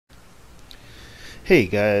Hey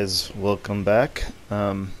guys, welcome back.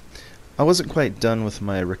 I wasn't quite done with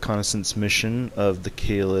my reconnaissance mission of the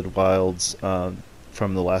Caelid Wilds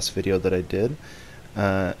from the last video that I did,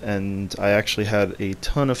 and I actually had a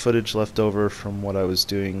ton of footage left over from what I was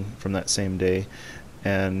doing from that same day.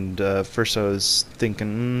 And first I was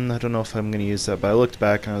thinking, I don't know if I'm going to use that, but I looked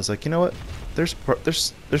back and I was like, you know what? There's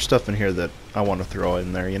stuff in here that I want to throw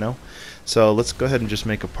in there, you know. So let's go ahead and just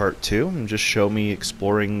make a part 2 and just show me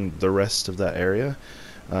exploring the rest of that area.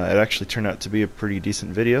 It actually turned out to be a pretty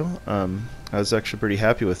decent video. I was actually pretty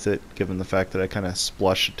happy with it, given the fact that I kind of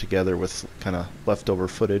splashed it together with kind of leftover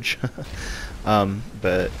footage.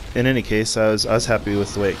 But in any case, I was happy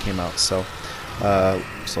with the way it came out. So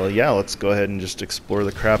yeah, let's go ahead and just explore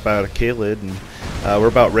the crap out of Caelid, and we're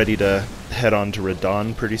about ready to head on to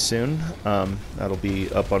Radahn pretty soon. That'll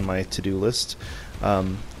be up on my to-do list.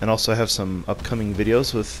 And also I have some upcoming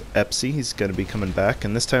videos with Epsy. He's going to be coming back,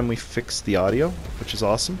 and this time we fixed the audio, which is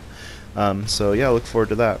awesome. So yeah, I look forward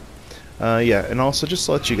to that. Yeah, and also just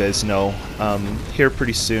to let you guys know, here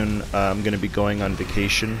pretty soon I'm going to be going on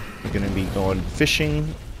vacation. I'm going to be going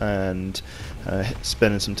fishing and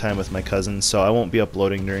spending some time with my cousins, so I won't be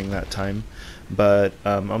uploading during that time. But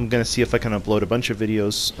I'm going to see if I can upload a bunch of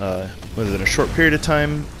videos within a short period of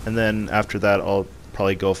time, and then after that I'll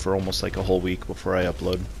probably go for almost like a whole week before I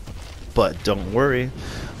upload. But don't worry,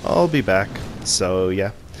 I'll be back. So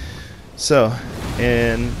yeah. So,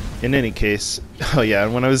 in any case, oh yeah,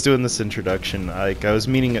 when I was doing this introduction, I was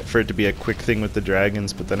meaning it for it to be a quick thing with the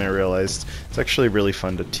dragons, but then I realized it's actually really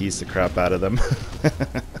fun to tease the crap out of them.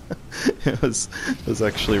 It was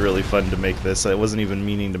actually really fun to make this. I wasn't even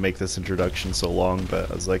meaning to make this introduction so long, but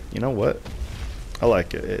I was like, you know what? I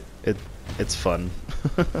like it. It's fun.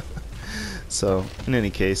 So, in any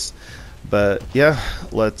case, but yeah,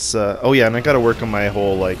 let's, oh yeah, and I gotta work on my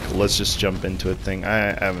whole, like, let's just jump into it thing.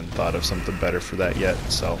 I haven't thought of something better for that yet,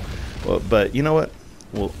 so, well, but you know what?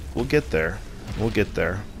 We'll get there. We'll get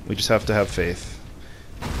there. We just have to have faith.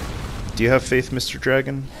 Do you have faith, Mr.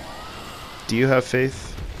 Dragon? Do you have faith?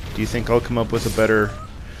 Do you think I'll come up with a better...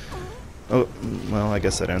 Oh, well, I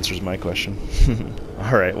guess that answers my question.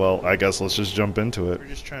 Alright, well, I guess let's just jump into it. We're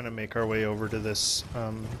just trying to make our way over to this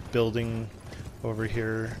building over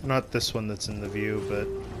here. Not this one that's in the view, but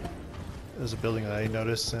there's a building that I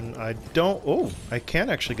noticed, and I don't... Oh, I can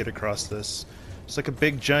actually get across this. It's like a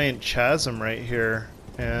big giant chasm right here,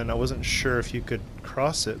 and I wasn't sure if you could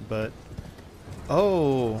cross it, but...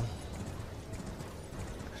 Oh...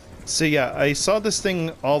 So yeah, I saw this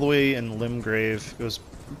thing all the way in Limgrave. It was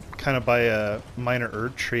kind of by a minor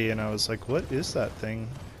Erd tree, and I was like, what is that thing?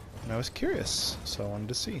 And I was curious, so I wanted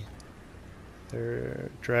to see. There,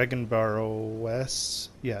 Dragon Barrow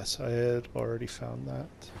West. Yes, I had already found that.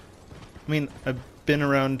 I mean, I've been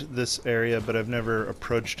around this area, but I've never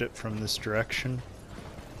approached it from this direction,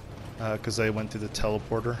 because I went through the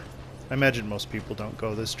teleporter. I imagine most people don't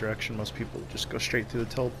go this direction. Most people just go straight through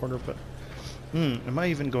the teleporter, but... am I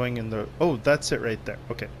even going in the... Oh, that's it right there.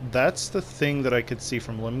 Okay, that's the thing that I could see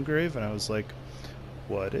from Limgrave, and I was like,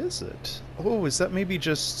 what is it? Oh, is that maybe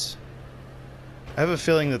just... I have a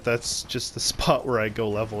feeling that that's just the spot where I go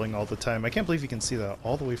leveling all the time. I can't believe you can see that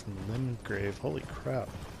all the way from Limgrave. Holy crap.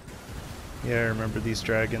 Yeah, I remember these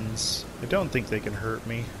dragons. I don't think they can hurt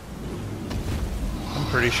me. I'm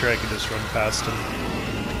pretty sure I can just run past them.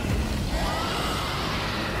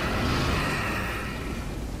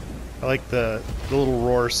 I like the little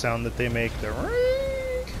roar sound that they make. The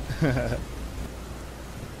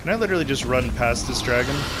Can I literally just run past this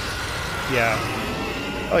dragon? Yeah.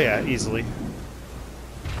 Oh yeah, easily.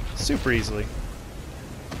 Super easily.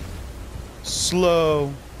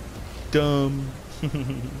 Slow. Dumb.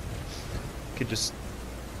 Could just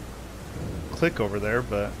click over there,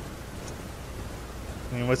 but...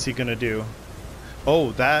 I mean, what's he gonna do?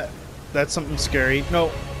 Oh, that's something scary.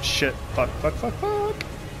 No. Shit. Fuck, fuck, fuck, fuck.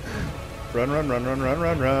 Run, run, run, run, run,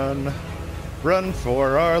 run, run. Run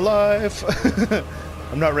for our life.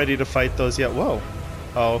 I'm not ready to fight those yet. Whoa.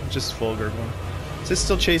 Oh, just full gurgling. Is this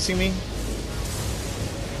still chasing me?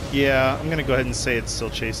 Yeah, I'm gonna go ahead and say it's still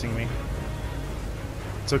chasing me.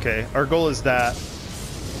 It's okay. Our goal is that.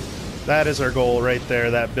 That is our goal right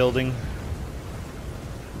there, that building.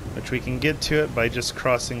 Which we can get to it by just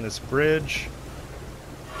crossing this bridge.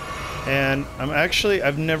 And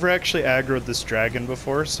I've never actually aggroed this dragon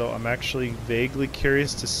before, so I'm actually vaguely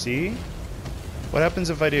curious to see what happens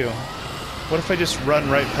if I do. What if I just run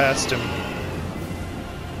right past him?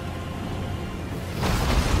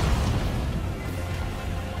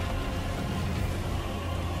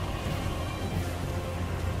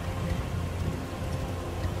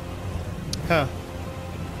 Huh.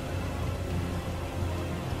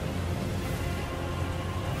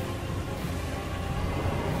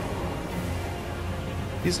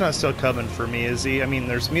 He's not still coming for me, is he? I mean,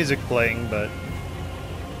 there's music playing, but...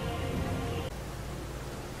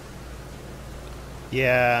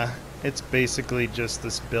 Yeah, it's basically just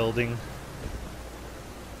this building.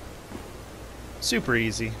 Super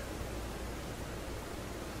easy.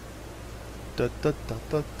 Da da da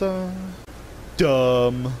da da.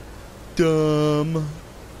 Dumb. Dumb.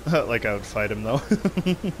 Like I would fight him though.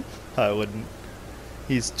 I wouldn't.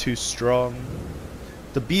 He's too strong.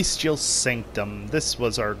 The bestial sanctum. This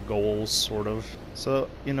was our goal, sort of. So,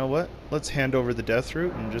 you know what? Let's hand over the death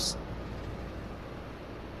root and just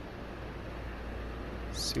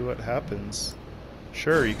see what happens.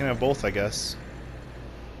 Sure, you can have both, I guess.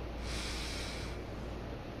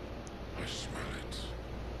 I smell it.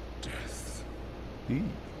 Death. Eee.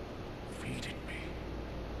 Feeding me.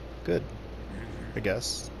 Good. I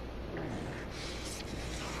guess.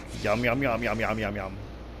 Yum yum yum yum yum yum yum.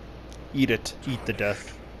 Eat it. Eat the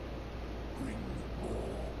death. Bring more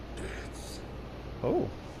deaths. Oh.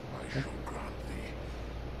 I shall grant thee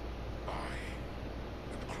eye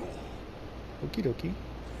and claw. Okie dokie.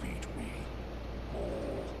 Feed me more.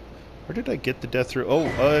 Where did I get the death root? Oh,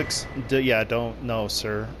 yeah, don't. No,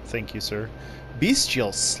 sir. Thank you, sir.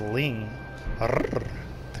 Bestial sling. Arrgh.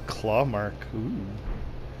 The claw mark. Ooh.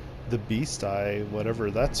 The beast eye,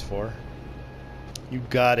 whatever that's for. You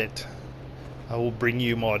got it. I will bring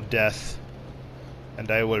you more death. And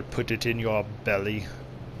I will put it in your belly.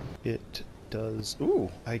 It does... Ooh,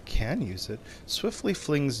 I can use it. Swiftly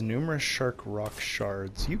flings numerous shark rock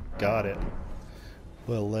shards. You got it.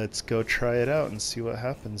 Well, let's go try it out and see what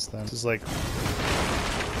happens then. This is like...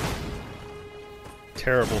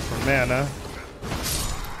 terrible for mana.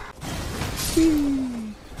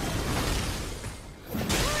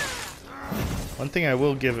 One thing I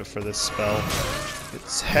will give it for this spell,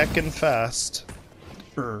 it's heckin' fast.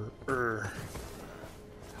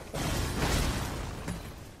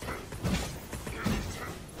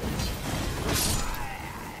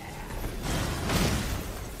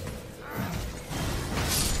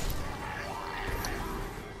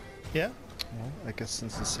 Yeah. Well, I guess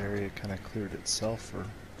since this area kind of cleared itself, we're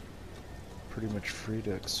pretty much free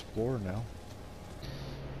to explore now.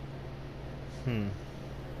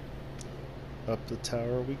 Up the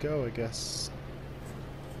tower we go, I guess.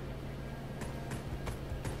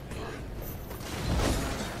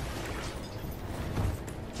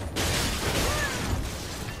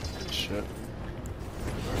 Shit.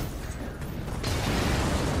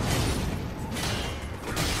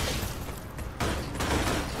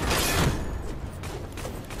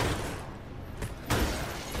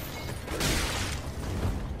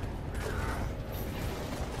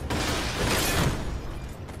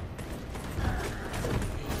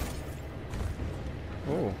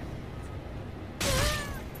 Oh.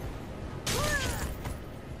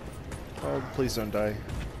 Oh, please don't die.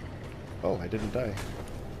 Oh, I didn't die.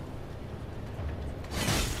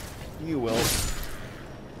 You will.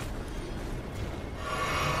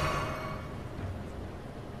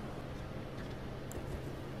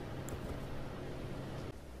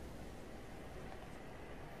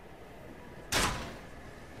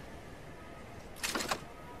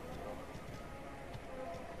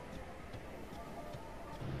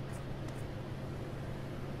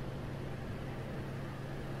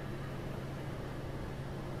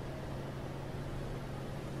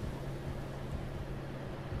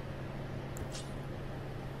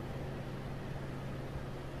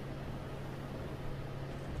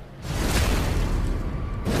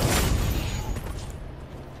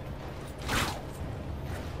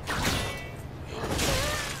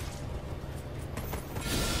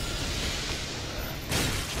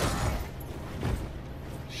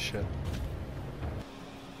 Shit.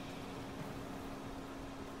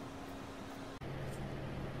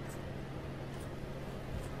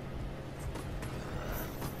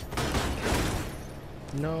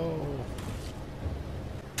 No.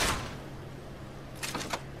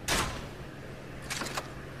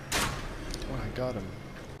 Oh, I got him.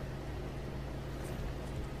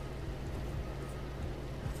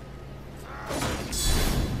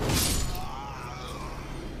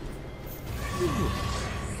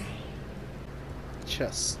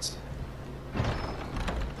 Chest.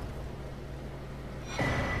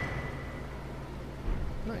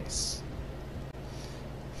 Nice.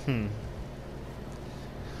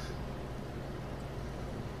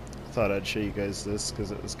 Thought I'd show you guys this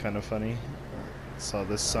because it was kind of funny. Saw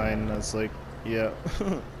this sign and I was like, yeah,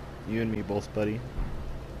 you and me both, buddy.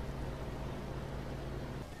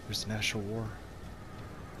 There's an actual war.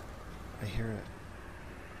 I hear it.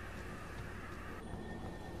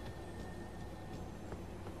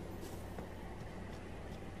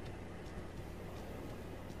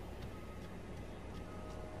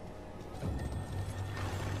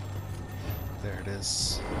 it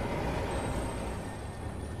is.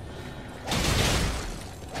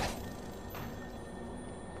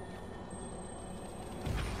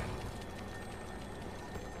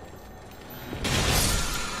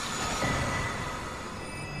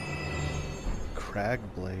 Crag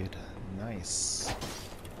blade. Nice.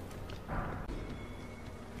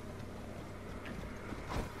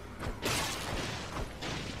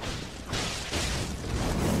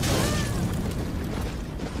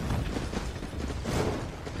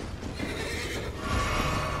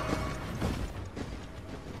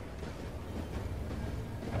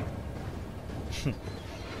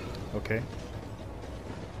 Okay.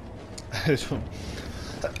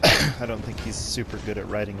 I don't think he's super good at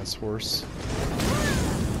riding his horse.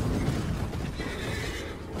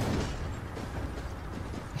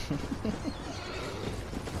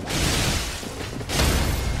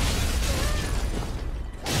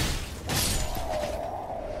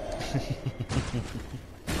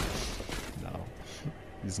 No,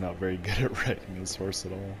 he's not very good at riding his horse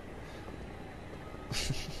at all.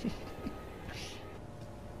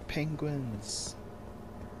 Penguins.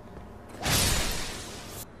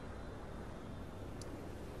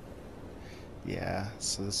 Yeah,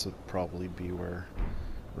 so this would probably be where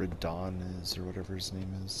Radahn is, or whatever his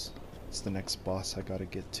name is. It's the next boss I gotta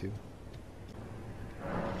get to.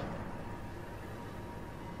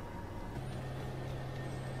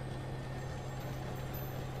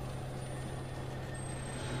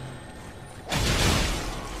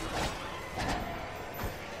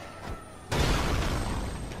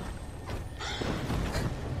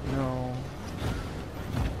 No.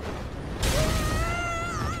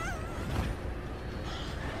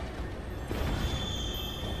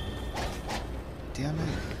 Damn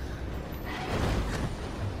it.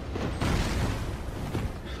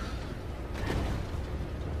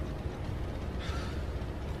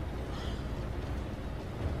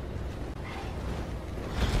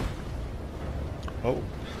 Oh.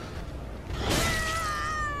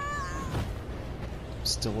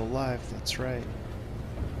 Still alive, that's right.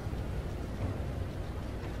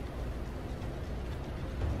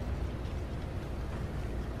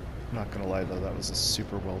 I'm not gonna lie though, that was a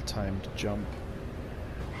super well timed jump.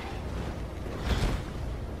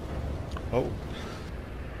 Oh.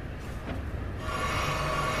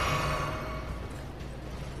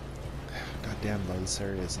 God damn though, this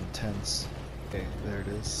area is intense. Okay, there it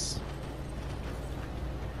is.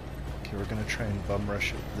 Okay, we're gonna try and bum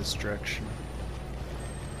rush it this direction.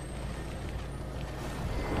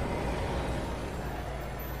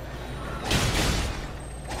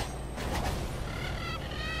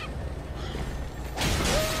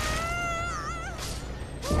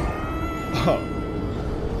 Oh.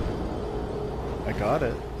 I got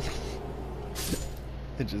it.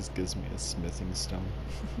 It just gives me a smithing stone.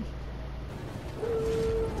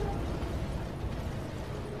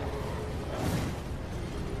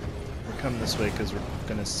 We're coming this way because we're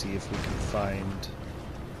gonna see if we can find...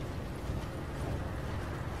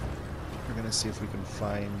 We're gonna see if we can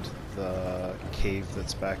find the cave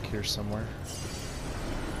that's back here somewhere.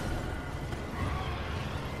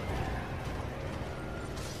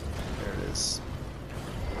 There it is.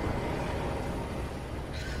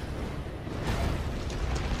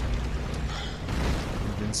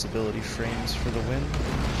 Invincibility frames for the win.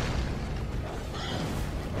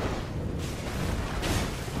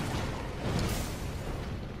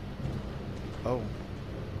 Oh.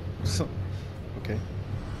 Okay.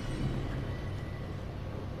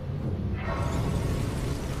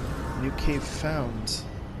 New cave found.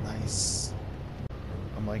 Nice.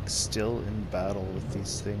 I'm like still in battle with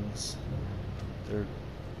these things. They're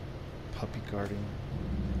puppy guarding.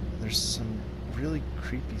 There's some really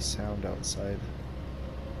creepy sound outside.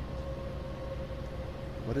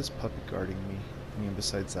 What is puppy guarding me? I mean,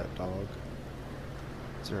 besides that dog.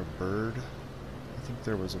 Is there a bird? I think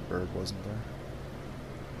there was a bird, wasn't there?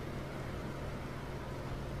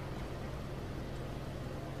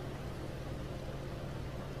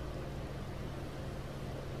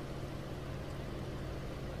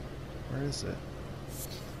 Where is it?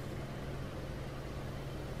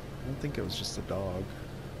 I don't think it was just a dog.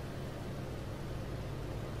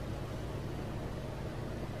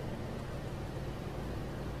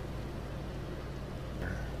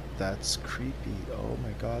 That's creepy. Oh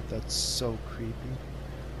my god, that's so creepy.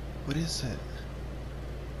 What is it?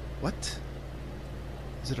 What?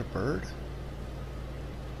 Is it a bird?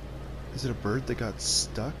 Is it a bird that got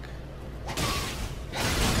stuck?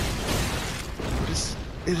 What is...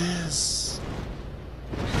 It is!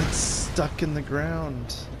 It's stuck in the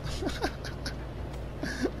ground.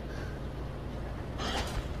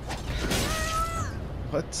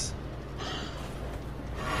 What?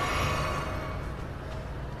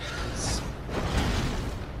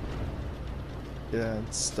 Yeah,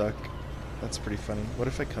 it's stuck. That's pretty funny. What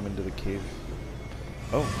if I come into the cave?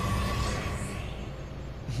 Oh.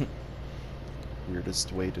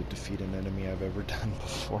 Weirdest way to defeat an enemy I've ever done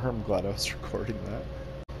before. I'm glad I was recording that.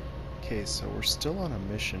 Okay, so we're still on a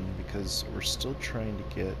mission because we're still trying to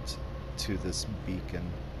get to this beacon.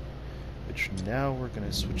 Which now we're going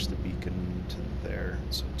to switch the beacon to there.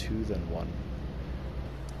 So 2, then 1.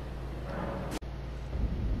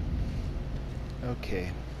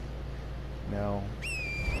 Okay. Now,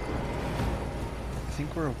 I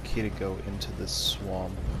think we're okay to go into this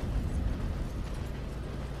swamp.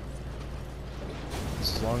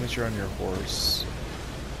 As long as you're on your horse.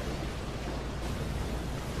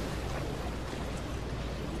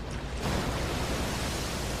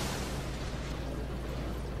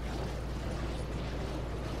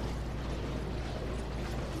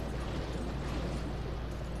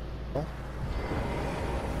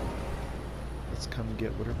 Let's come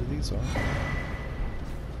get whatever these are.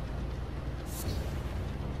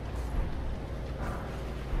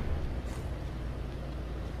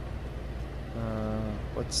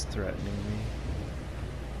 What's threatening me?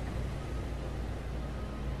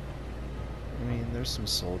 I mean, there's some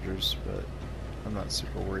soldiers, but I'm not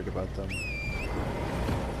super worried about them.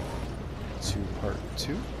 To part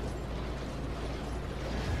 2?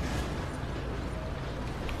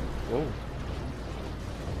 Whoa.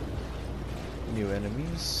 New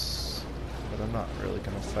enemies, but I'm not really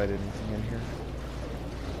going to fight anything in here.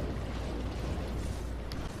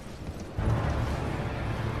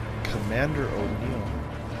 Commander O'Neill.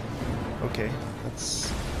 Okay,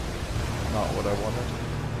 that's not what I wanted.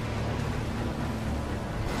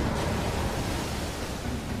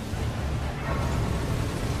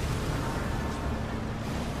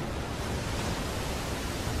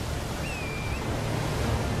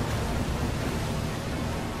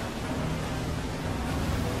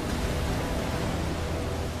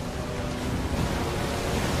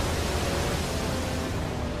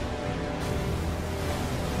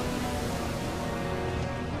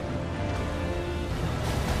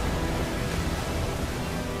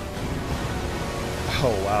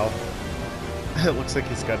 Oh wow. It looks like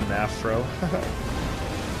he's got an afro.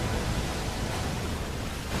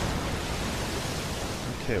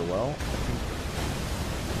 Okay, well, I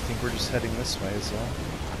think we're just heading this way as well.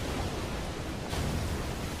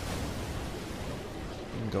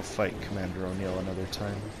 We can go fight Commander O'Neill another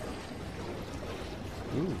time.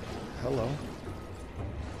 Ooh, hello.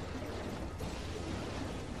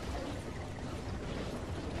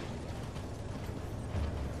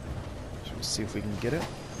 See if we can get it.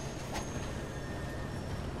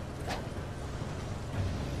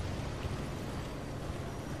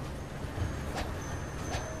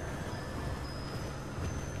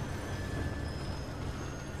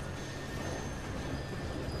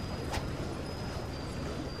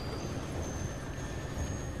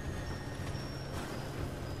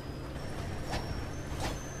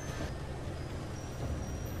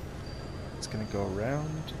 It's gonna go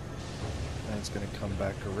around, and it's gonna come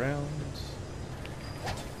back around.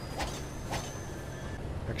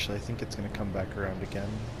 Actually, I think it's going to come back around again.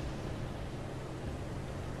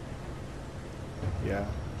 Yeah.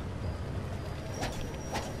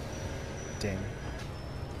 Dang.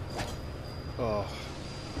 Oh.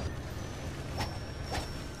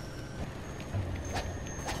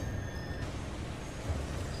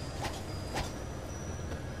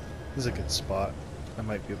 This is a good spot. I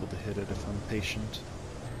might be able to hit it if I'm patient.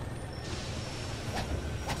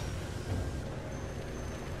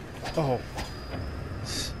 Oh.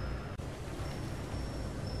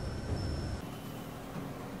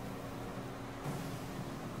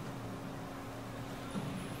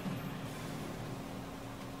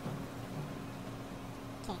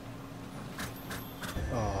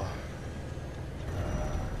 Oh.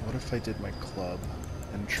 What if I did my club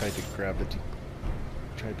and tried to gravity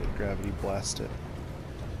blast it?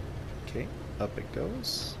 Okay, up it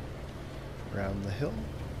goes. Around the hill.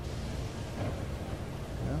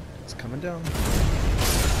 Yeah, it's coming down.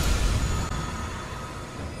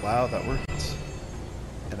 Wow, that worked.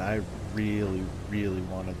 And I really, really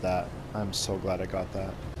wanted that. I'm so glad I got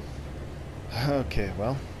that. Okay,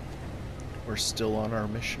 well, we're still on our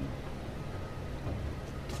mission.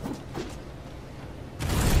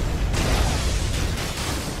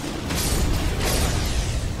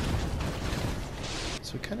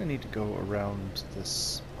 So we kind of need to go around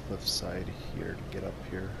this cliffside here to get up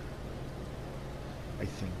here, I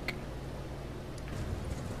think.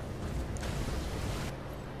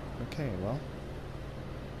 Okay, well,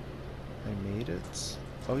 I made it.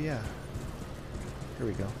 Oh yeah, here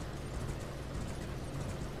we go.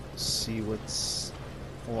 See what's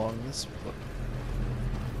along this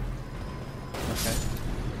Okay.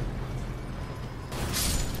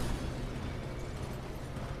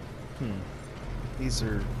 These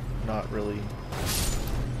are not really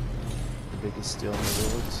the biggest deal in the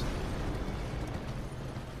world.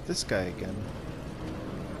 This guy again.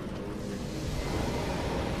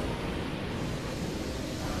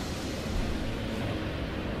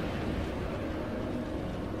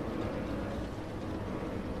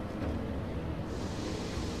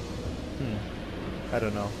 I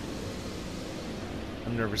don't know.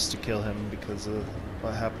 I'm nervous to kill him because of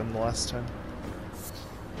what happened the last time.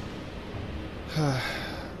 Oh.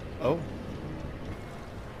 Oh.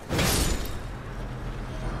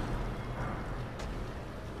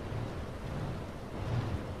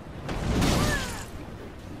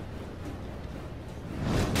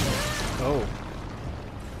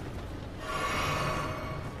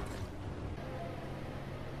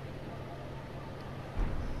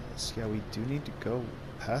 So yeah, we do need to go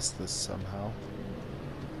past this somehow.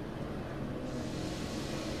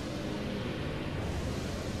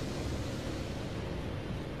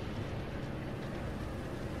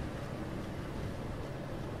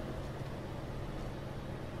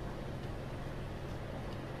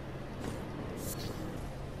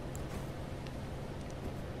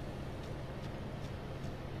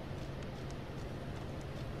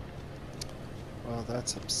 Well,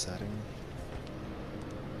 that's upsetting.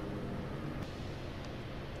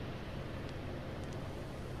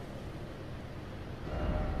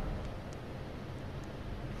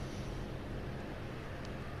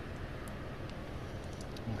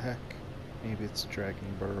 Oh, heck, maybe it's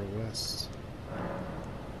Dragonborough West.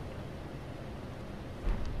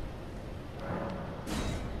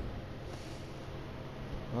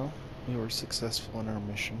 Well, we were successful in our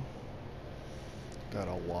mission. Got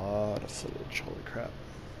a lot of footage, holy crap.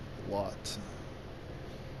 A lot.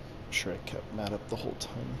 I'm sure I kept Matt up the whole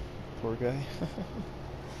time. Poor guy.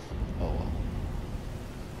 Oh well.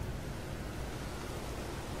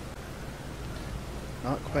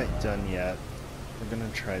 Not quite done yet. We're gonna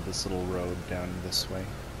try this little road down this way.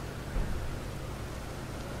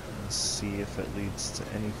 And see if it leads to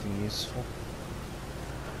anything useful.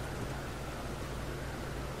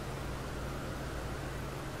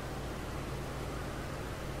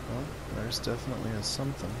 Well, there's definitely a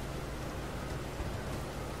something.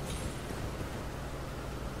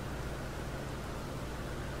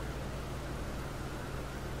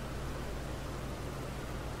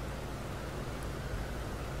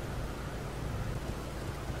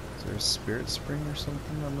 Is there a spirit spring or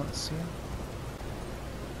something I'm not seeing?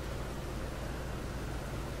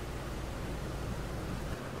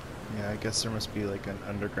 Yeah, I guess there must be like an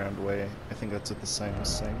underground way. I think that's what the sign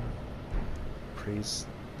was saying. Praise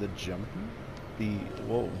the jumping?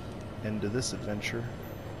 Whoa, end to this adventure.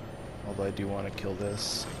 Although I do want to kill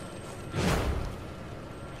this.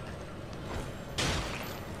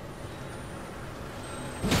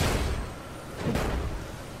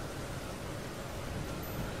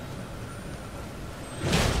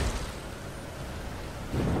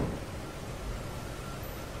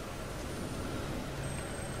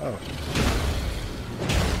 Oh.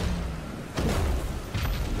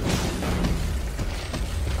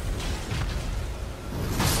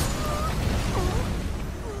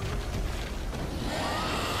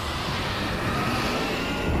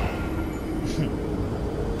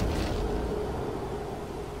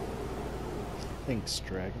 Thanks,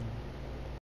 Dragon.